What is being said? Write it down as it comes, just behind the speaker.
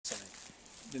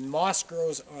the moss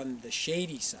grows on the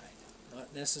shady side,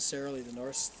 not necessarily the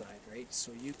north side, right?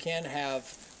 So you can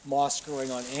have moss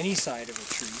growing on any side of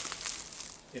a tree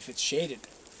if it's shaded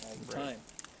all the time.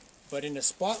 But in a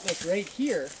spot like right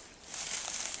here,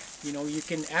 you know, you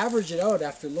can average it out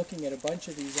after looking at a bunch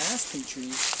of these aspen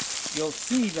trees. You'll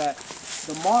see that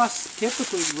the moss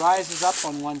typically rises up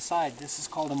on one side. This is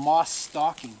called a moss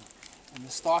stalking. And the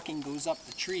stalking goes up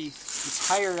the tree. It's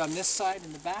higher on this side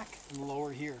in the back and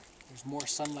lower here. There's more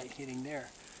sunlight hitting there.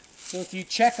 So if you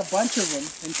check a bunch of them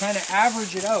and kind of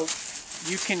average it out,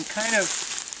 you can kind of,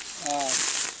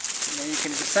 you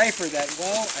can decipher that,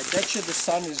 well, I bet you the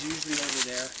sun is usually over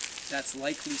there. That's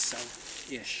likely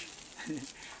south-ish.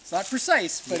 It's not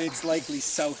precise, but it's likely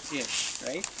south-ish,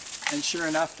 right? And sure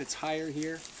enough, it's higher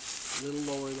here, a little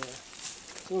lower there.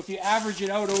 So if you average it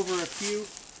out over a few,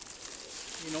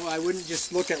 you know, I wouldn't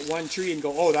just look at one tree and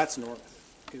go, oh, that's north,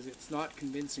 because it's not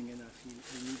convincing enough. You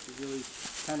need to really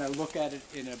kind of look at it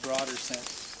in a broader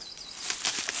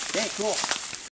sense. Okay, cool.